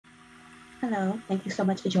Hello, thank you so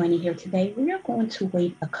much for joining here today. We are going to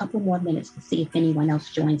wait a couple more minutes to see if anyone else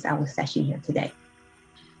joins our session here today.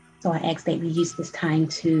 So I ask that we use this time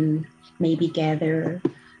to maybe gather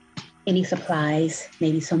any supplies,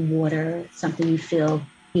 maybe some water, something you feel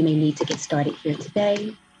you may need to get started here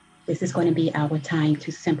today. This is going to be our time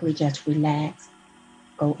to simply just relax,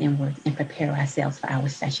 go inward, and prepare ourselves for our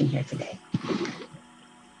session here today.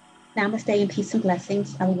 Namaste and peace and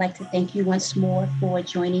blessings. I would like to thank you once more for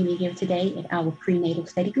joining me here today in our prenatal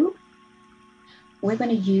study group. We're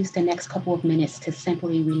going to use the next couple of minutes to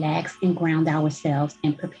simply relax and ground ourselves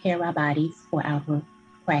and prepare our bodies for our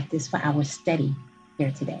practice, for our study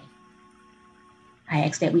here today. I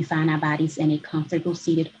ask that we find our bodies in a comfortable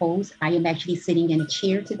seated pose. I am actually sitting in a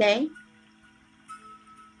chair today.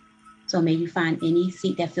 So may you find any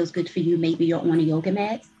seat that feels good for you. Maybe you're on a yoga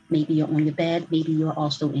mat. Maybe you're on your bed, maybe you're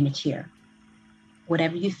also in a chair.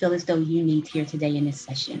 Whatever you feel as though you need here today in this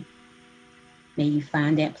session, may you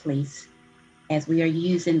find that place as we are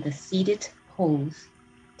using the seated pose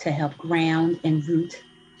to help ground and root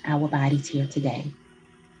our bodies here today.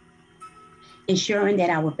 Ensuring that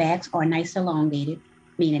our backs are nice elongated,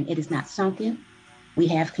 meaning it is not sunken. We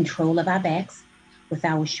have control of our backs with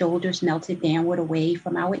our shoulders melted downward away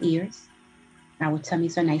from our ears. Our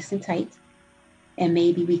tummies are nice and tight. And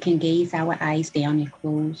maybe we can gaze our eyes down and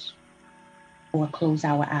close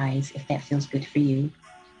our eyes if that feels good for you.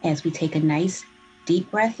 As we take a nice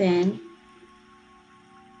deep breath in,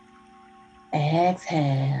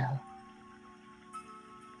 exhale.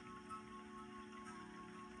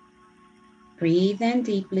 Breathe in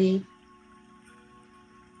deeply.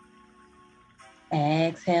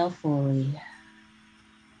 Exhale fully.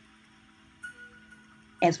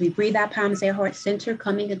 As we breathe our palms at heart center,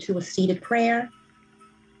 coming into a seated prayer,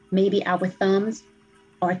 maybe our thumbs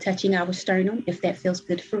are touching our sternum, if that feels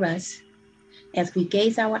good for us. As we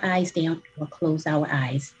gaze our eyes down or close our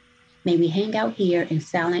eyes, may we hang out here in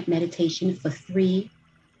silent meditation for 3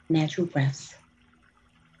 natural breaths.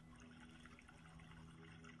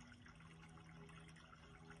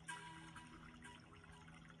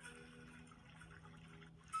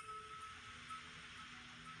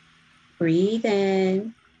 Breathe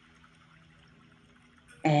in,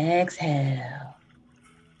 exhale.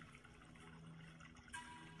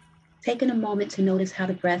 Taking a moment to notice how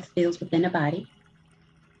the breath feels within the body.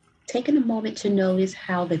 Taking a moment to notice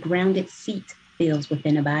how the grounded seat feels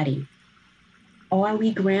within the body. Are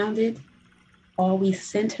we grounded? Are we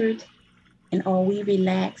centered? And are we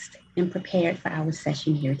relaxed and prepared for our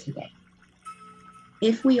session here today?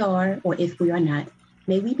 If we are, or if we are not,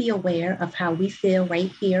 may we be aware of how we feel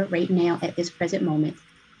right here, right now, at this present moment,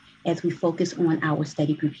 as we focus on our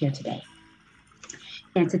study group here today.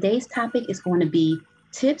 And today's topic is going to be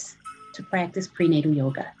tips to practice prenatal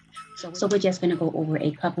yoga. So we're just going to go over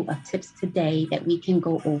a couple of tips today that we can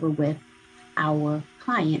go over with our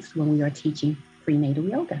clients when we are teaching prenatal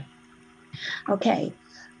yoga. Okay,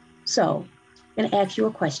 so I'm going to ask you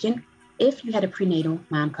a question. If you had a prenatal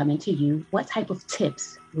mom coming to you, what type of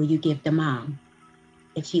tips will you give the mom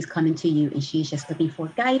if she's coming to you and she's just looking for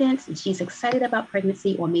guidance and she's excited about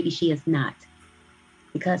pregnancy, or maybe she is not?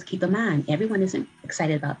 Because keep in mind, everyone isn't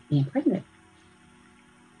excited about being pregnant,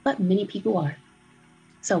 but many people are.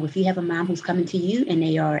 So if you have a mom who's coming to you and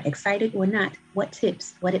they are excited or not, what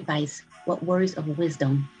tips, what advice, what words of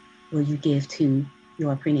wisdom will you give to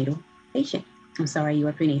your prenatal patient?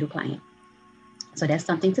 Your prenatal client. So that's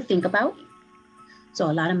something to think about. So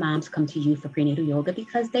a lot of moms come to you for prenatal yoga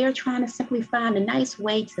because they are trying to simply find a nice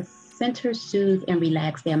way to center, soothe, and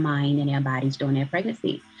relax their mind and their bodies during their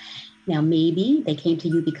pregnancy. Now, maybe they came to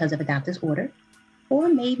you because of a doctor's order, or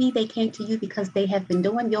maybe they came to you because they have been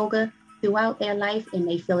doing yoga throughout their life and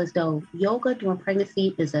they feel as though yoga during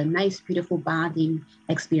pregnancy is a nice, beautiful bonding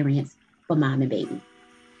experience for mom and baby.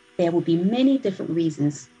 There will be many different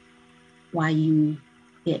reasons why you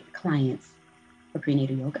get clients for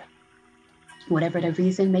prenatal yoga. Whatever the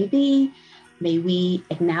reason may be, may we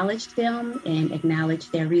acknowledge them and acknowledge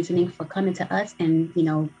their reasoning for coming to us, and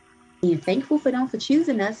being thankful for them for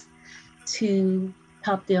choosing us to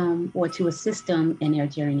help them or to assist them in their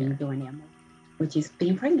journey during their month, which is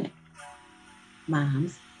being pregnant.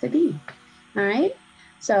 Moms to be. All right.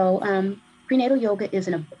 So prenatal yoga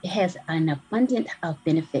has an abundance of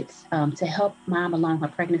benefits to help mom along her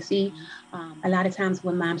pregnancy. A lot of times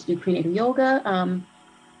when moms do prenatal yoga,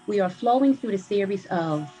 we are flowing through the series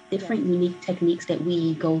of different unique techniques that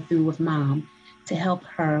we go through with mom to help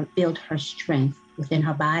her build her strength within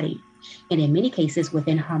her body, and in many cases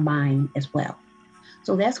within her mind as well.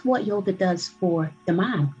 So that's what yoga does for the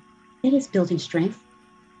mom. It is building strength,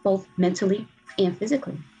 both mentally and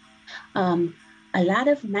physically. A lot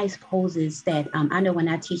of nice poses that I know when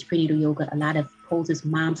I teach prenatal yoga, a lot of poses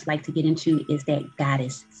moms like to get into is that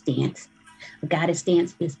goddess stance. A goddess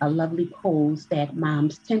stance is a lovely pose that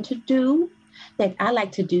moms tend to do, that I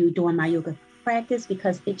like to do during my yoga practice,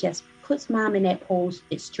 because it just puts mom in that pose.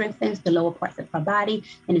 It strengthens the lower parts of her body,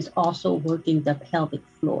 and it's also working the pelvic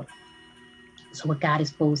floor. So a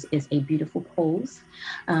goddess pose is a beautiful pose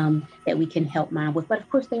that we can help mom with. But of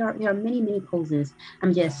course, there are many, many poses.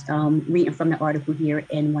 I'm just reading from the article here,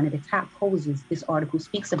 and one of the top poses this article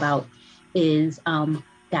speaks about is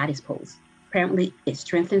goddess pose. Apparently, it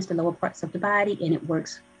strengthens the lower parts of the body, and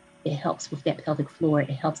it helps with that pelvic floor. It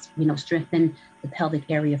helps, strengthen the pelvic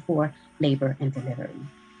area for labor and delivery.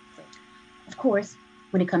 Of course,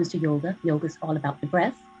 when it comes to yoga, yoga is all about the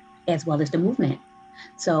breath as well as the movement.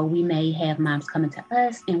 So we may have moms coming to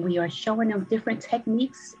us, and we are showing them different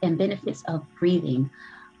techniques and benefits of breathing,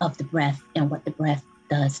 of the breath, and what the breath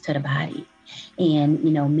does to the body. And,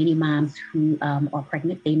 many moms who are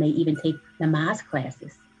pregnant, they may even take Lamaze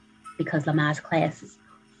classes, because Lamaze classes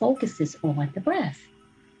focuses on the breath.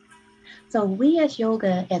 So we as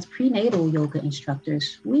prenatal yoga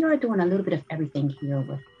instructors, we are doing a little bit of everything here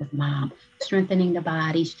with mom, strengthening the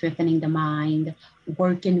body, strengthening the mind,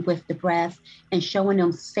 working with the breath, and showing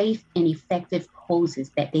them safe and effective poses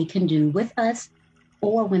that they can do with us,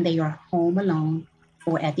 or when they are home alone,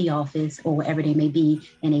 or at the office, or wherever they may be,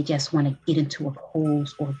 and they just want to get into a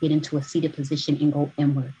pose or get into a seated position and go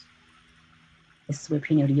inward. This is where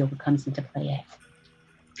prenatal yoga comes into play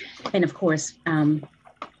at. And of course,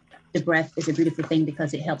 the breath is a beautiful thing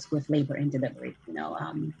because it helps with labor and delivery.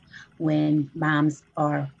 When moms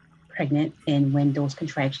are pregnant and when those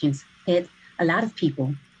contractions hit, a lot of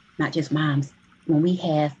people, not just moms, when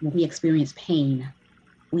we experience pain,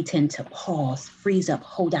 we tend to pause, freeze up,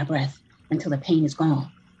 hold our breath until the pain is gone.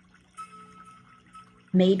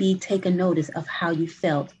 Maybe take a notice of how you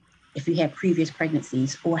felt if you had previous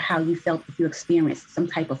pregnancies, or how you felt if you experienced some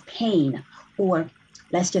type of pain, or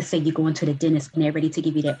let's just say you go into the dentist and they're ready to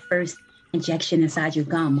give you that first injection inside your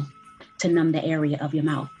gum to numb the area of your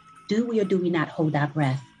mouth. Do we or do we not hold our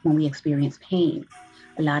breath when we experience pain?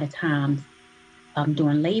 A lot of times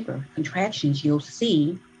during labor contractions, you'll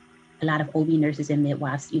see a lot of OB nurses and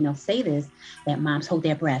midwives, say this, that moms hold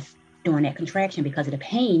their breath during that contraction because of the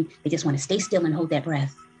pain. They just want to stay still and hold that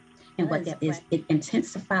breath. And what that is, it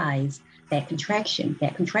intensifies that contraction.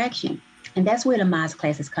 And that's where the Lamaze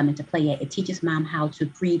classes come into play at. It teaches mom how to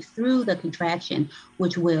breathe through the contraction,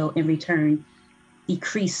 which will in return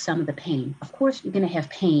decrease some of the pain. Of course, you're going to have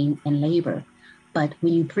pain in labor, but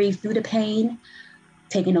when you breathe through the pain,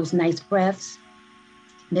 taking those nice breaths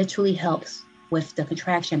literally helps with the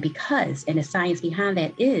contraction, because, and the science behind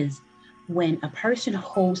that is, when a person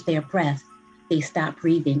holds their breath, they stop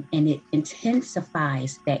breathing, and it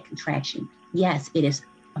intensifies that contraction. Yes, it is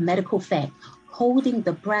a medical fact. Holding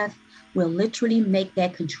the breath will literally make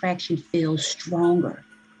that contraction feel stronger,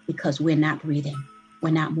 because we're not breathing,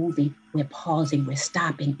 we're not moving, we're pausing, we're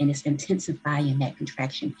stopping, and it's intensifying that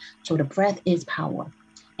contraction. So the breath is power,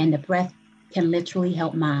 and the breath can literally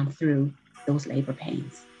help mom through those labor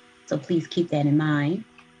pains. So please keep that in mind.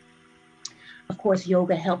 Of course,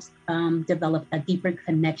 yoga helps develop a deeper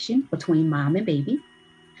connection between mom and baby.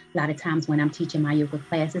 A lot of times when I'm teaching my yoga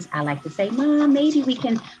classes, I like to say, Mom, maybe we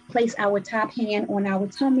can place our top hand on our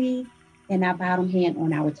tummy and our bottom hand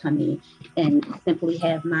on our tummy, and simply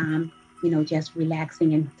have mom, just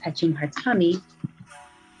relaxing and touching her tummy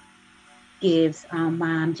gives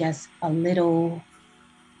mom just a little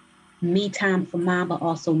me time for mom, but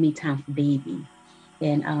also me time for baby.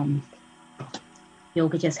 And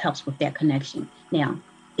yoga just helps with that connection. Now,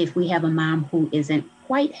 if we have a mom who isn't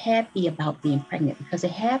quite happy about being pregnant, because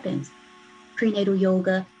it happens, prenatal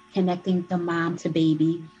yoga, connecting the mom to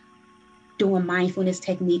baby, doing mindfulness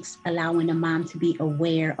techniques, allowing the mom to be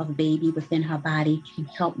aware of baby within her body, can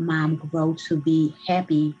help mom grow to be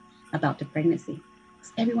happy about the pregnancy.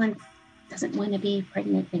 Everyone doesn't want to be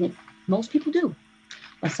pregnant, and most people do,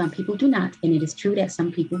 but some people do not. And it is true that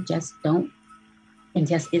some people just don't and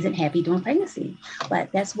just isn't happy during pregnancy.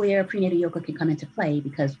 But that's where prenatal yoga can come into play,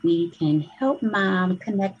 because we can help mom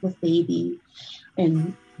connect with baby.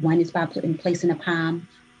 And one is by placing a palm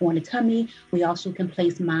on the tummy. We also can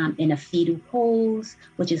place mom in a fetal pose,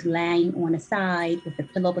 which is lying on the side with a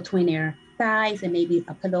pillow between their thighs and maybe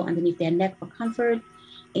a pillow underneath their neck for comfort.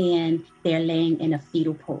 And they're laying in a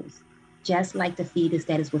fetal pose, just like the fetus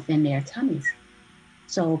that is within their tummies.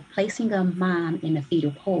 So placing a mom in a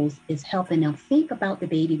fetal pose is helping them think about the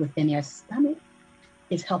baby within their stomach.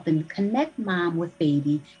 It's helping connect mom with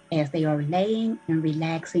baby as they are laying and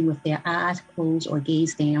relaxing with their eyes closed or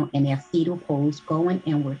gaze down in their fetal pose, going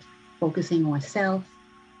inward. focusing on self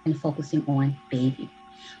and focusing on baby.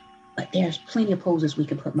 But there's plenty of poses we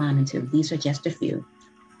can put mom into. These are just a few.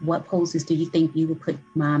 What poses do you think you would put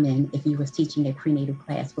mom in if you was teaching a prenatal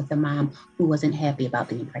class with a mom who wasn't happy about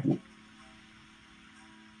being pregnant?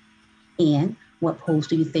 And what pose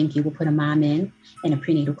do you think you would put a mom in a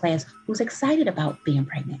prenatal class who's excited about being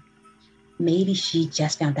pregnant? Maybe she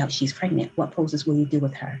just found out she's pregnant. What poses will you do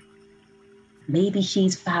with her? Maybe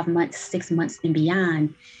she's 5 months, 6 months and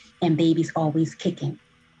beyond, and baby's always kicking.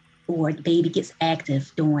 Or baby gets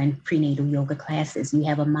active during prenatal yoga classes. You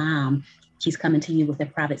have a mom, she's coming to you with a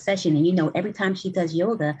private session, and you know every time she does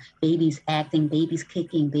yoga, baby's acting, baby's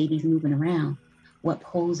kicking, baby's moving around. What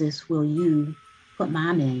poses will you put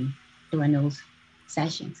mom in during those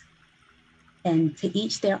sessions? And to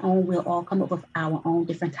each their own, we'll all come up with our own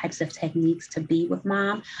different types of techniques to be with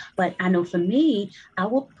mom. But I know for me, I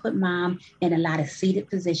will put mom in a lot of seated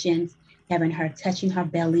positions, having her touching her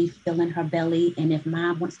belly, feeling her belly. And if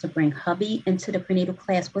mom wants to bring hubby into the prenatal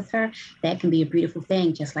class with her, that can be a beautiful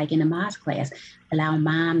thing, just like in a Moz class. Allow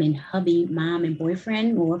mom and hubby, mom and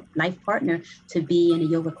boyfriend or life partner to be in a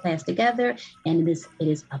yoga class together. And it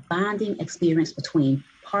is a bonding experience between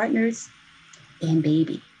partners and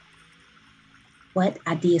baby. What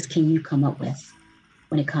ideas can you come up with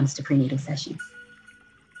when it comes to prenatal sessions?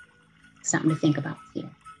 Something to think about here.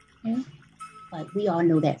 Okay? But we all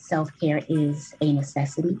know that self-care is a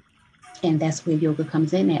necessity. And that's where yoga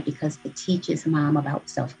comes in at, because it teaches mom about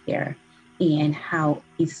self-care and how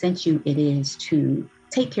essential it is to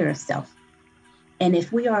take care of self. And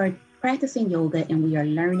if we are practicing yoga and we are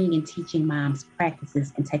learning and teaching moms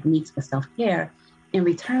practices and techniques for self-care, in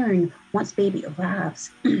return, once baby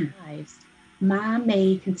arrives, mom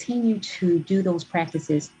may continue to do those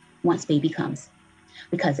practices once baby comes.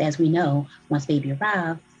 Because as we know, once baby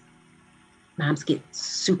arrives, moms get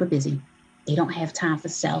super busy. They don't have time for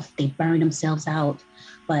self. They burn themselves out.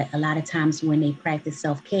 But a lot of times when they practice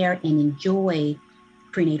self-care and enjoy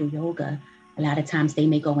prenatal yoga, a lot of times they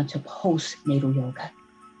may go into postnatal yoga.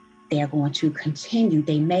 They're going to continue,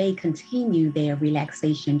 they may continue their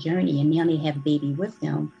relaxation journey, and now they have baby with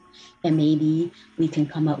them. And maybe we can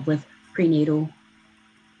come up with prenatal,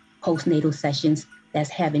 postnatal sessions that's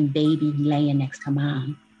having baby laying next to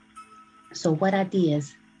mom. So what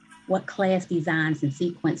ideas, what class designs and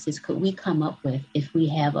sequences could we come up with if we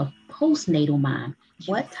have a postnatal mom?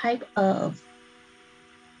 What type of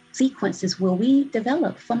sequences will we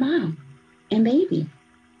develop for mom and baby?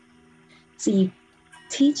 See,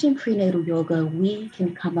 teaching prenatal yoga, we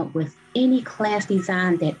can come up with any class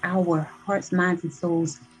design that our hearts, minds, and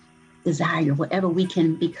souls desire. Whatever we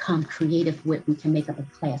can become creative with, we can make up a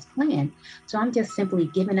class plan. So I'm just simply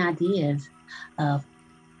giving ideas of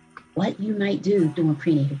what you might do during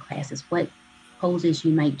prenatal classes, what poses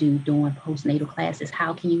you might do during postnatal classes.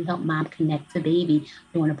 How can you help mom connect to baby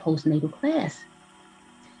during a postnatal class?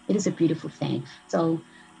 It is a beautiful thing. So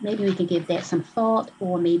maybe we can give that some thought,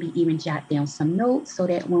 or maybe even jot down some notes so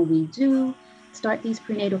that when we do start these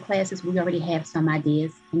prenatal classes, we already have some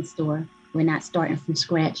ideas in store. We're not starting from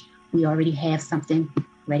scratch. We already have something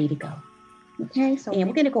ready to go. Okay, so and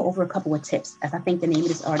we're going to go over a couple of tips, as I think the name of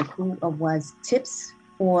this article was Tips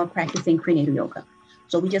for Practicing Prenatal Yoga.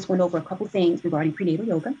 So we just went over a couple things regarding prenatal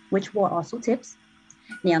yoga, which were also tips.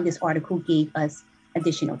 Now this article gave us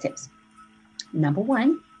additional tips. Number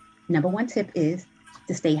one tip is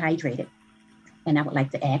to stay hydrated. And I would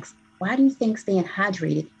like to ask, why do you think staying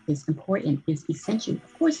hydrated is important, is essential?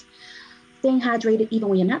 Of course, staying hydrated even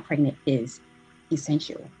when you're not pregnant is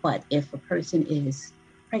essential. But if a person is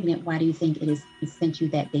pregnant, why do you think it is essential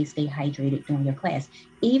that they stay hydrated during your class?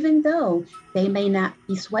 Even though they may not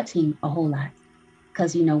be sweating a whole lot,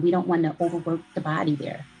 because, you know, we don't want to overwork the body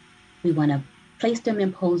there. We want to place them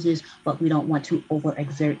in poses, but we don't want to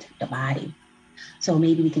overexert the body. So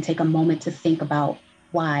maybe we can take a moment to think about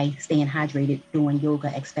why staying hydrated during yoga,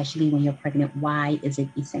 especially when you're pregnant, why is it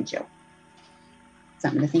essential?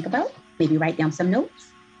 Something to think about. Maybe write down some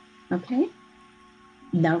notes. Okay.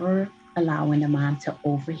 Never allowing the mom to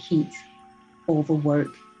overheat,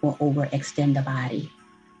 overwork, or overextend the body.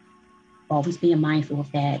 Always being mindful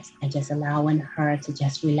of that and just allowing her to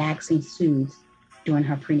just relax and soothe during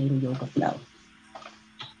her prenatal yoga flow.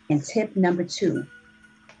 And tip number 2,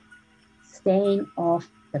 staying off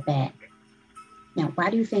the back. Now, why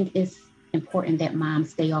do you think it's important that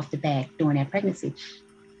moms stay off the back during their pregnancy?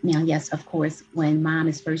 Now, yes, of course, when mom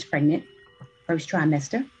is first pregnant, first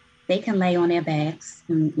trimester, they can lay on their backs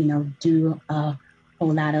and, you know, do a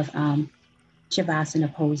whole lot of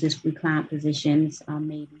shavasana poses, reclined positions,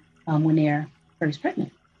 maybe when they're first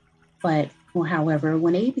pregnant. But, well, however,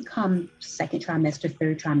 when they become second trimester,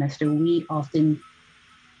 third trimester, we often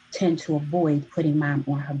tend to avoid putting mom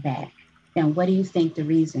on her back. Now, what do you think the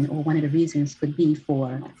reason, or one of the reasons could be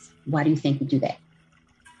for, why do you think we do that?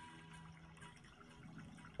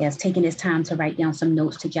 Yes, taking this time to write down some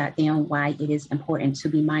notes to jot down why it is important to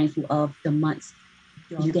be mindful of the months.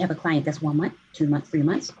 You can have a client that's 1 month, 2 months, 3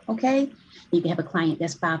 months, okay? You can have a client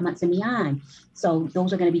that's 5 months and beyond. So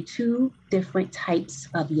those are going to be 2 different types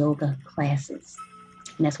of yoga classes.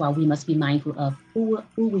 And that's why we must be mindful of who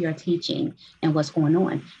we are teaching and what's going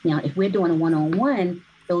on. Now, if we're doing a one-on-one,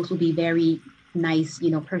 those will be very nice,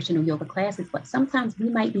 personal yoga classes, but sometimes we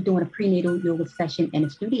might be doing a prenatal yoga session in a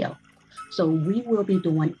studio. So we will be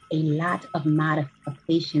doing a lot of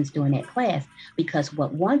modifications during that class, because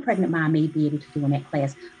what one pregnant mom may be able to do in that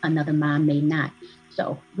class, another mom may not.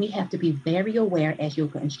 So we have to be very aware as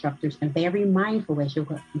yoga instructors and very mindful as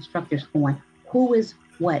yoga instructors on who is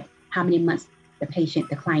what, how many months the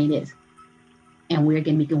client is. And we're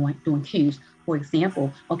going to be doing cues. For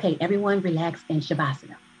example, okay, everyone relax in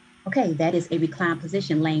Shavasana. Okay, that is a reclined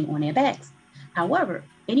position laying on their backs. However,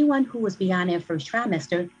 anyone who is beyond their first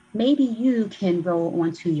trimester, maybe you can roll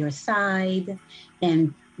onto your side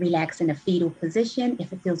and relax in a fetal position.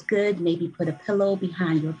 If it feels good, maybe put a pillow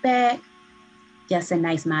behind your back. Just a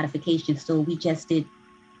nice modification. So we just did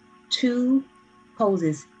 2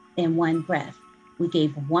 poses in one breath. We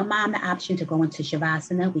gave one mom the option to go into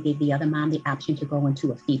Shavasana. We gave the other mom the option to go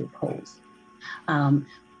into a fetal pose.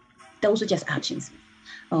 Those are just options.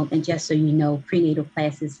 And just so you know, prenatal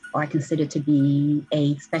classes are considered to be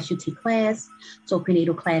a specialty class. So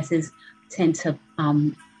prenatal classes tend to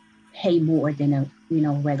pay more than a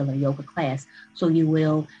regular yoga class. So you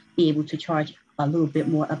will be able to charge a little bit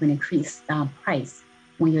more of an increased price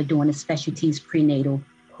when you're doing a specialties prenatal,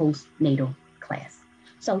 postnatal class.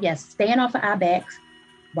 So yes, staying off of our backs.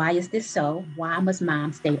 Why is this so? Why must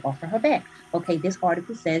mom stay off of her back? Okay, this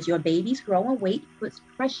article says your baby's growing weight puts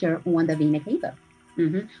pressure on the vena cava,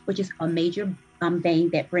 which is a major vein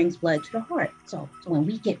that brings blood to the heart. So when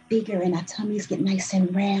we get bigger and our tummies get nice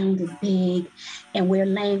and round and big, and we're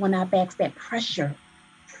laying on our backs, that pressure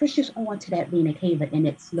pushes onto that vena cava and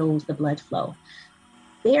it slows the blood flow.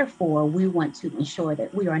 Therefore, we want to ensure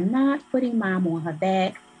that we are not putting mom on her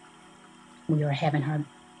back. We are having her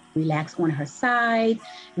relax on her side,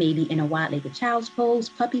 maybe in a wide-legged child's pose,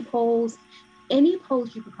 puppy pose, any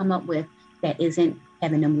pose you can come up with that isn't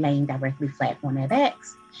having them laying directly flat on their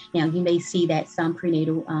backs. Now, you may see that some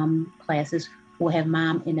prenatal classes will have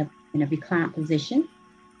mom in a reclined position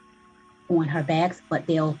on her backs, but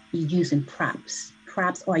they'll be using props.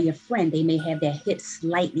 Props are your friend. They may have their hips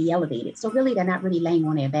slightly elevated. So really, they're not really laying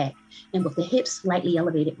on their back. And with the hips slightly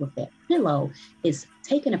elevated with that pillow, is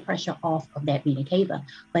taking the pressure off of that vena cava.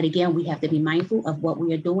 But again, we have to be mindful of what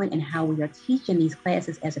we are doing and how we are teaching these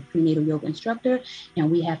classes as a prenatal yoga instructor. And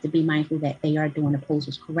we have to be mindful that they are doing the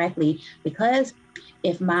poses correctly, because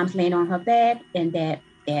if mom's laying on her back and that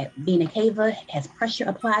vena cava has pressure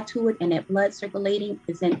applied to it and that blood circulating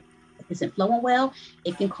isn't flowing well,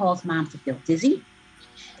 it can cause mom to feel dizzy.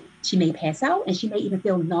 She may pass out and she may even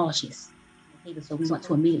feel nauseous. So we want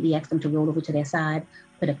to immediately ask them to roll over to their side,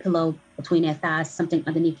 put a pillow between their thighs, something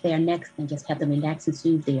underneath their necks, and just have them relax and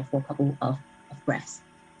soothe there for a couple of breaths.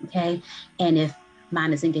 Okay. And if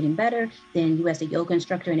mom isn't getting better, then you as the yoga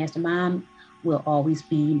instructor and as the mom will always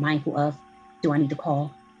be mindful of, do I need to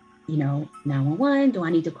call, 911? Do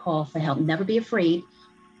I need to call for help? Never be afraid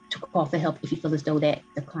to call for help if you feel as though that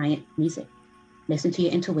the client needs it. Listen to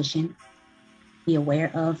your intuition. Be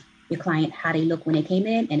aware of your client, how they look when they came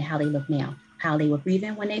in and how they look now. How they were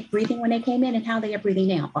breathing when they came in and how they are breathing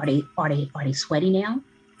now. Are they sweaty now?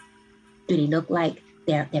 Do they look like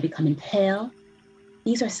they're becoming pale?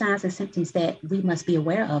 These are signs and symptoms that we must be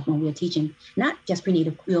aware of when we're teaching not just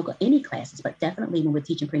prenatal yoga, any classes, but definitely when we're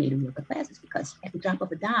teaching prenatal yoga classes, because at the drop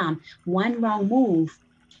of a dime, one wrong move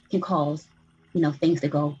can cause, things to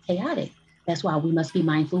go chaotic. That's why we must be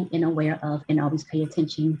mindful and aware of and always pay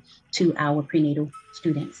attention to our prenatal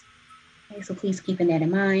students. Okay, so please keep that in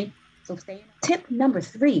mind. So tip number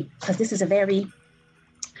 3, because this is a very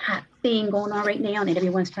hot thing going on right now and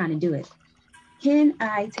everyone's trying to do it. Can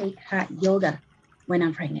I take hot yoga when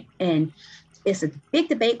I'm pregnant? And it's a big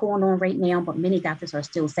debate going on right now, but many doctors are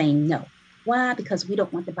still saying no. Why? Because we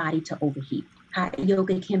don't want the body to overheat. Hot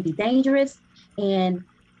yoga can be dangerous and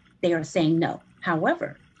they are saying no.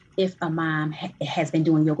 However, if a mom has been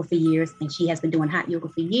doing yoga for years and she has been doing hot yoga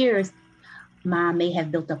for years, mom may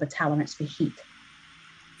have built up a tolerance for heat.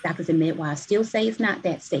 Doctors and midwives still say it's not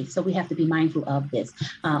that safe, so we have to be mindful of this.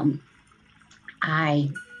 I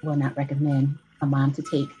will not recommend a mom to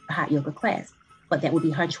take a hot yoga class, but that would be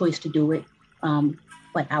her choice to do it.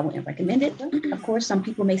 But I wouldn't recommend it. Of course, some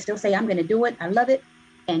people may still say, I'm going to do it. I love it.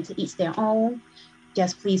 And to each their own.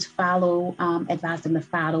 Just please follow, advise them to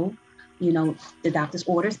follow, you know, the doctor's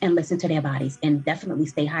orders and listen to their bodies, and definitely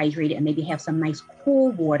stay hydrated, and maybe have some nice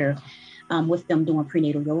cool water with them doing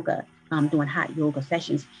prenatal yoga, doing hot yoga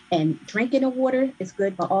sessions. And drinking the water is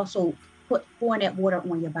good, but also pouring that water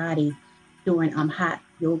on your body during hot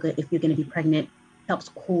yoga if you're going to be pregnant helps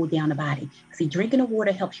cool down the body. See, drinking the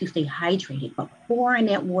water helps you stay hydrated, but pouring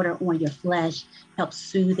that water on your flesh helps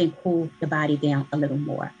soothe and cool the body down a little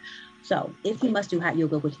more. So if you must do hot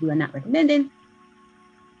yoga, which we are not recommending,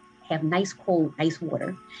 have nice cold ice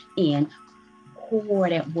water and pour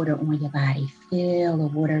that water on your body. Feel the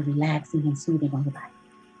water relaxing and soothing on your body.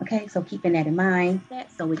 Okay, so keeping that in mind.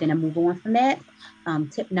 So we're gonna move on from that.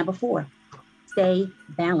 Tip number 4, stay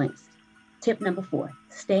balanced. Tip number 4,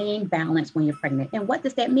 staying balanced when you're pregnant. And what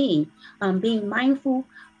does that mean? Being mindful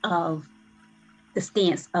of the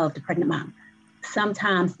stance of the pregnant mom.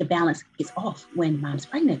 Sometimes the balance gets off when mom's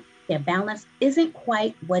pregnant. Their balance isn't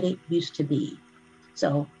quite what it used to be.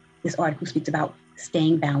 So this article speaks about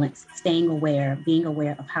staying balanced, staying aware, being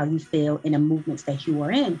aware of how you feel in the movements that you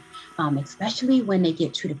are in, especially when they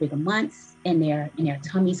get to the bigger months and their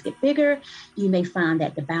tummies get bigger. You may find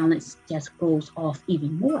that the balance just goes off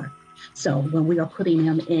even more. So when we are putting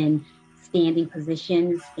them in standing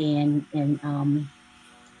positions and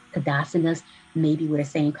Tadasanas, maybe we're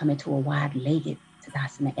saying come into a wide-legged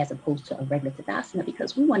Tadasana as opposed to a regular Tadasana,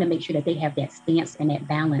 because we want to make sure that they have that stance and that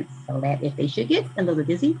balance, so that if they should get a little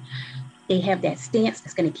dizzy, they have that stance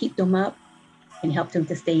that's going to keep them up and help them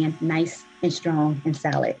to stand nice and strong and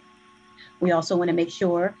solid. We also want to make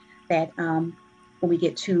sure that when we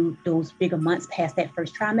get to those bigger months past that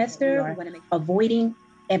first trimester, we are avoiding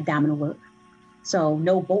abdominal work. So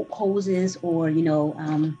no boat poses or,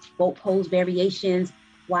 boat pose variations,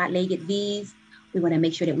 wide-legged V's. We want to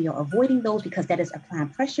make sure that we are avoiding those because that is applying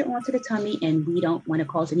pressure onto the tummy and we don't want to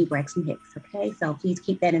cause any Braxton Hicks, okay? So please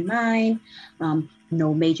keep that in mind.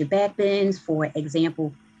 No major back bends, for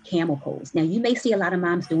example, camel pose. Now you may see a lot of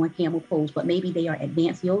moms doing camel pose, but maybe they are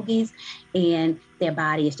advanced yogis and their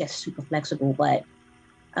body is just super flexible. But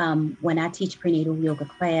when I teach prenatal yoga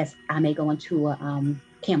class, I may go into a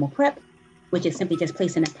camel prep, which is simply just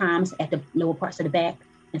placing the palms at the lower parts of the back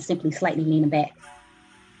and simply slightly leaning back,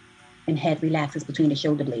 and head relaxes between the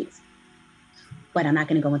shoulder blades. But I'm not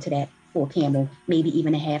going to go into that full camel, maybe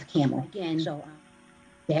even a half camel. Again, so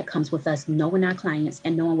that comes with us knowing our clients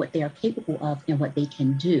and knowing what they are capable of and what they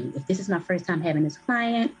can do. If this is my first time having this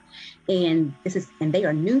client and they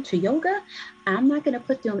are new to yoga, I'm not going to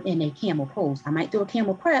put them in a camel pose. I might do a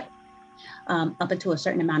camel prep up until a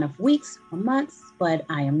certain amount of weeks or months, but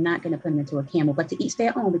I am not going to put them into a camel. But to each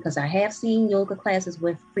their own, because I have seen yoga classes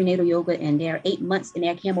with prenatal yoga and they're 8 months in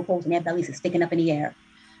their camel pose and their bellies are sticking up in the air.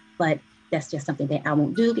 But that's just something that I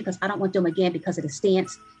won't do because I don't want them, again, because of the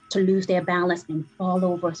stance, to lose their balance and fall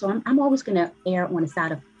over. So I'm always going to err on the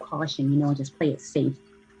side of caution, and just play it safe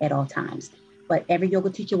at all times. But every yoga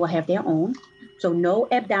teacher will have their own. So no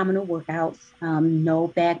abdominal workouts, no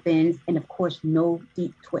back bends, and of course, no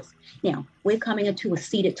deep twists. Now, we're coming into a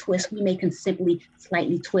seated twist. We may can simply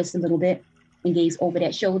slightly twist a little bit and gaze over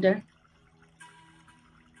that shoulder.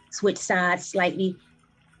 Switch sides slightly,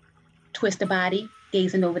 twist the body,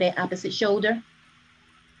 gazing over that opposite shoulder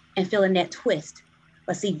and feeling that twist.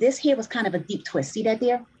 But see, this here was kind of a deep twist. See that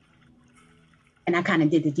there? And I kind of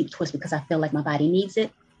did the deep twist because I feel like my body needs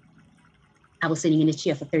it. I was sitting in the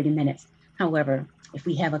chair for 30 minutes. However, if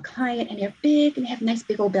we have a client and they're big and they have nice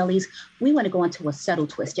big old bellies, we want to go into a subtle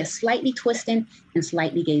twist, just slightly twisting and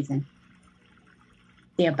slightly gazing.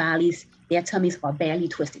 Their bodies, their tummies are barely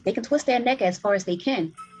twisted. They can twist their neck as far as they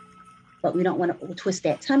can, but we don't want to twist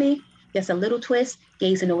that tummy. Just a little twist,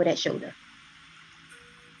 gazing over that shoulder.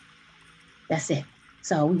 That's it.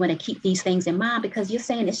 So we want to keep these things in mind because you're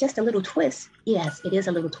saying it's just a little twist. Yes, it is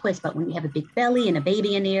a little twist, but when you have a big belly and a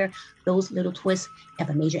baby in there, those little twists have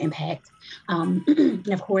a major impact. And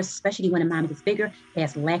of course, especially when a mom gets bigger,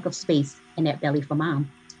 there's lack of space in that belly for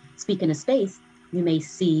mom. Speaking of space, you may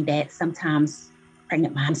see that sometimes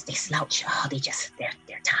pregnant moms, they slouch. Oh,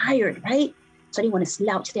 they're tired, right? So they want to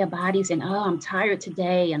slouch their bodies and, I'm tired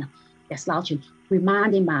today. And they're slouching.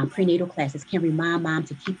 Reminding mom, prenatal classes can remind mom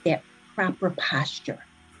to keep that proper posture,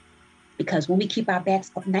 because when we keep our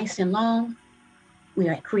backs up nice and long, we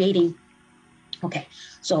are creating,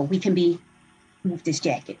 so we can move this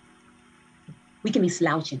jacket. We can be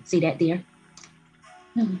slouching, see that there?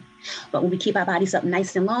 But when we keep our bodies up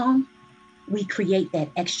nice and long, we create that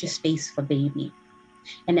extra space for baby.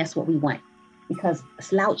 And that's what we want, because a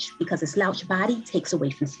slouched body takes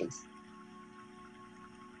away from space.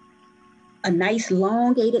 A nice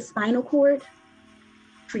elongated spinal cord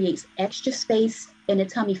creates extra space in the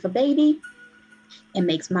tummy for baby. It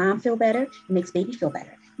makes mom feel better. It makes baby feel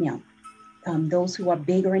better. Now, those who are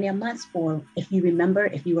bigger in their months, or if you remember,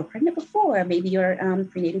 if you were pregnant before, maybe you're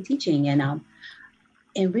prenatal teaching, and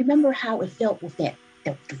remember how it felt with the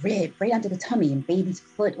rib right under the tummy and baby's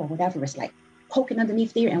foot or whatever. It's like poking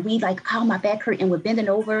underneath there, and we like, oh, my back hurt, and we're bending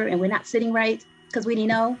over and we're not sitting right because we didn't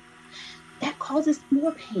know. That causes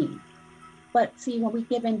more pain. But see, when we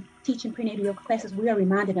teaching prenatal yoga classes, we are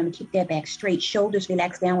reminding them to keep their back straight, shoulders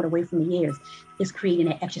relaxed downward away from the ears. It's creating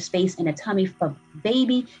that extra space in the tummy for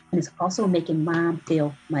baby, and it's also making mom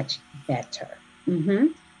feel much better.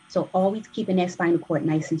 So always keeping that spinal cord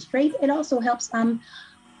nice and straight. It also helps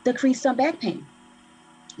decrease some back pain.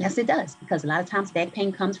 Yes, it does, because a lot of times back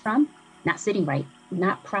pain comes from not sitting right,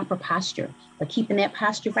 not proper posture. But keeping that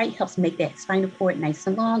posture right helps make that spinal cord nice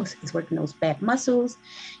and long. It's working those back muscles.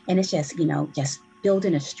 And it's just, just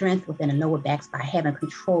building a strength within the lower backs by having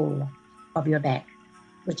control of your back,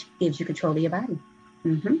 which gives you control of your body.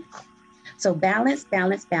 So balance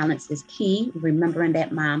is key. Remembering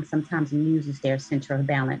that mom sometimes loses their center of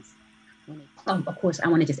balance. Of course, I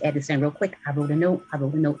want to just add this in real quick. I wrote a note,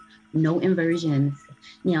 no inversions.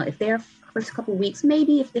 If they're first couple of weeks,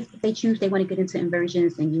 maybe if they choose they want to get into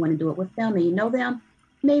inversions and you want to do it with them and you know them,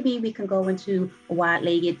 maybe we can go into a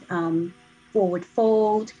wide-legged forward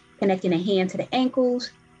fold, connecting a hand to the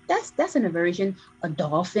ankles. That's an inversion. A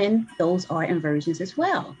dolphin, those are inversions as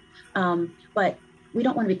well. But we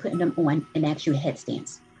don't want to be putting them on an actual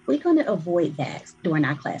headstands. We're going to avoid that during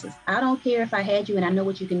our classes. I don't care if I had you and I know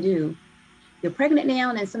what you can do. You're pregnant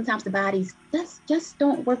now, and sometimes the bodies just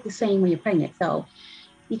don't work the same when you're pregnant. So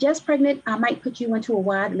you're just pregnant, I might put you into a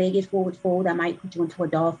wide-legged forward fold. I might put you into a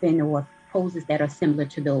dolphin or poses that are similar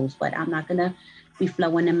to those, but I'm not gonna be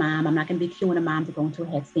flowing the mom. I'm not gonna be cueing the mom to go into a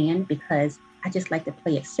headstand because I just like to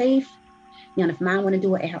play it safe. If mom wanna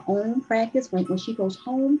do it at her own practice, when she goes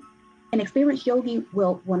home, an experienced yogi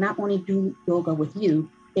will not only do yoga with you,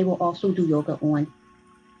 they will also do yoga on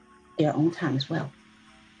their own time as well.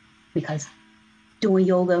 Because doing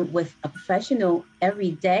yoga with a professional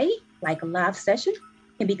every day, like a live session,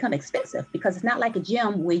 can become expensive because it's not like a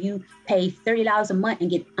gym where you pay $30 a month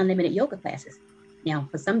and get unlimited yoga classes. Now,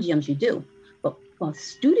 for some gyms you do, but for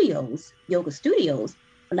studios, yoga studios,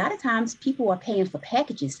 a lot of times people are paying for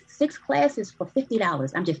packages, 6 classes for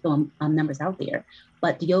 $50. I'm just throwing numbers out there,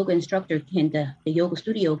 but the yoga instructor the yoga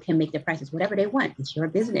studio can make their prices whatever they want. It's your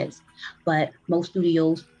business, but most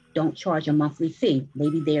studios don't charge a monthly fee.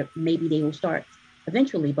 Maybe they will start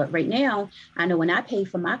eventually, but right now, I know when I pay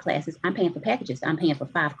for my classes, I'm paying for packages. I'm paying for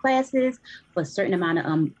 5 classes for a certain amount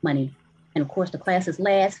of money. And of course, the classes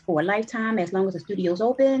last for a lifetime as long as the studio's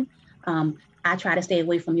open. I try to stay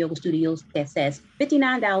away from yoga studios that says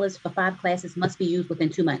 $59 for 5 classes must be used within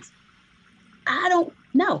 2 months. I don't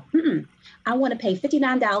know. I want to pay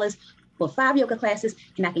 $59 for 5 yoga classes,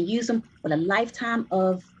 and I can use them for the lifetime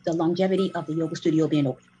of the longevity of the yoga studio being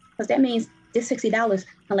open. Because that means this $60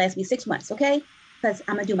 can last me 6 months, okay? Because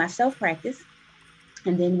I'm going to do my self-practice.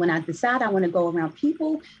 And then when I decide I want to go around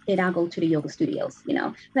people, then I'll go to the yoga studios,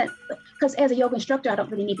 Because as a yoga instructor, I don't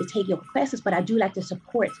really need to take yoga classes, but I do like to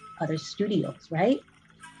support other studios, right?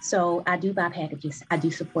 So I do buy packages. I do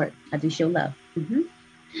support. I do show love.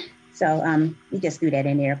 So we just threw that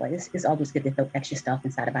in there, but it's always good to throw extra stuff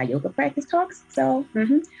inside of our yoga practice talks. So,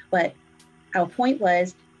 but our point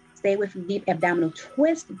was stay away from deep abdominal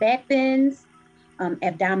twist, back bends,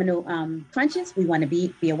 abdominal crunches. We want to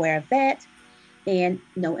be aware of that, and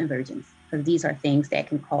no inversions, because these are things that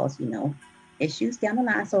can cause, issues down the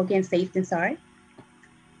line. So again, safe and sorry.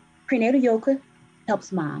 Prenatal yoga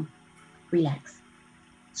helps mom relax,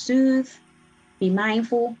 soothe, be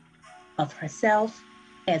mindful of herself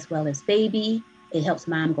as well as baby. It helps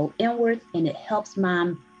mom go inward, and it helps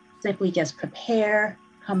mom simply just prepare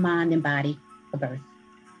her mind and body for birth.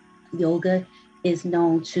 Yoga is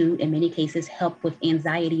known to, in many cases, help with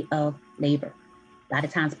anxiety of labor. A lot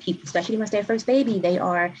of times people, especially when it's their first baby, they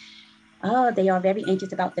are very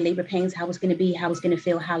anxious about the labor pains, how it's going to be, how it's going to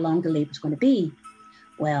feel, how long the labor is going to be.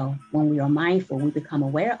 Well, when we are mindful, we become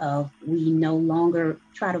aware of, we no longer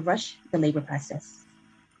try to rush the labor process.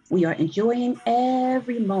 We are enjoying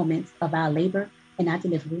every moment of our labor and our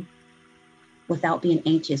delivery without being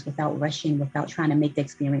anxious, without rushing, without trying to make the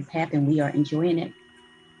experience happen. We are enjoying it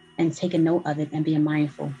and taking note of it and being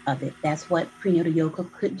mindful of it. That's what prenatal yoga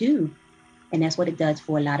could do. And that's what it does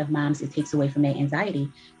for a lot of moms. It takes away from their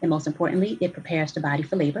anxiety. And most importantly, it prepares the body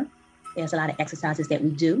for labor. There's a lot of exercises that we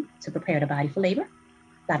do to prepare the body for labor.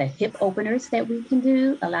 A lot of hip openers that we can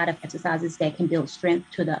do. A lot of exercises that can build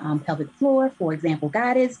strength to the pelvic floor. For example,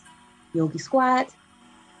 goddess, yogi squat,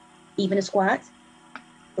 even a squat.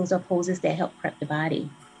 Those are poses that help prep the body.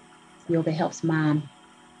 Yoga helps mom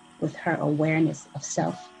with her awareness of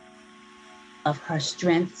self, of her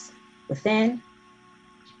strengths within,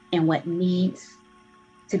 and what needs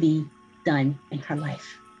to be done in her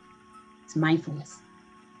life. It's mindfulness.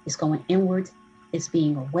 It's going inward. It's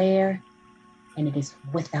being aware, and it is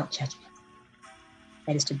without judgment.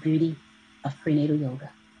 That is the beauty of prenatal yoga.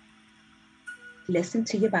 Listen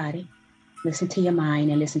to your body, listen to your mind,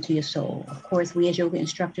 and listen to your soul. Of course, we as yoga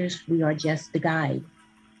instructors, we are just the guide.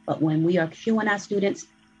 But when we are cueing our students,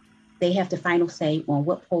 they have the final say on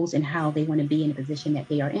what pose and how they want to be in the position that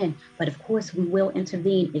they are in. But of course, we will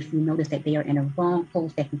intervene if we notice that they are in a wrong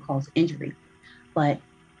pose that can cause injury. But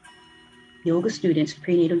yoga students,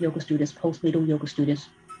 prenatal yoga students, postnatal yoga students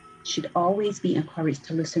should always be encouraged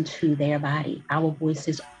to listen to their body. Our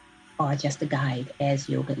voices are just a guide as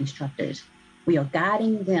yoga instructors. We are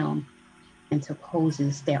guiding them into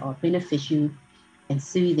poses that are beneficial and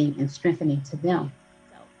soothing and strengthening to them.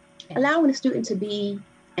 So, allowing the student to be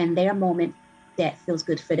in their moment that feels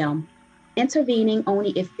good for them. Intervening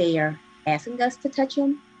only if they are asking us to touch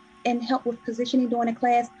them and help with positioning during a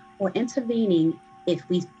class, or intervening if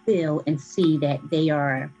we feel and see that they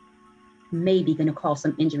are maybe going to cause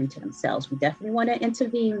some injury to themselves. We definitely want to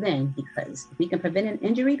intervene then, because if we can prevent an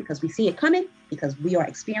injury because we see it coming, because we are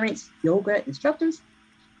experienced yoga instructors,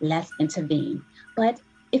 let's intervene. But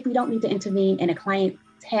if we don't need to intervene and a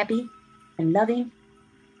client's happy and loving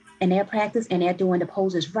in their practice and they're doing the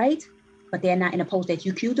poses right, but they're not in a pose that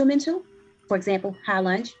you cued them into, for example, high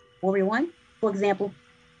lunge, warrior one, for example,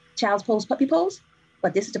 child's pose, puppy pose,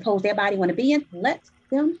 but this is the pose their body want to be in, let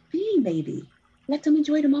them be, baby. Let them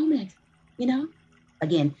enjoy the moment. You know,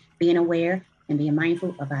 again, being aware and being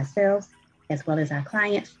mindful of ourselves as well as our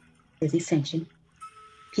clients is essential.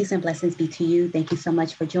 Peace and blessings be to you. Thank you so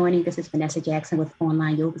much for joining. This is Vanessa Jackson with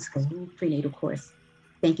Online Yoga School Prenatal Course.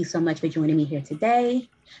 Thank you so much for joining me here today.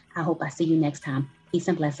 I hope I see you next time. Peace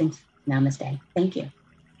and blessings. Namaste. Thank you.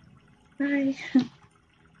 Bye.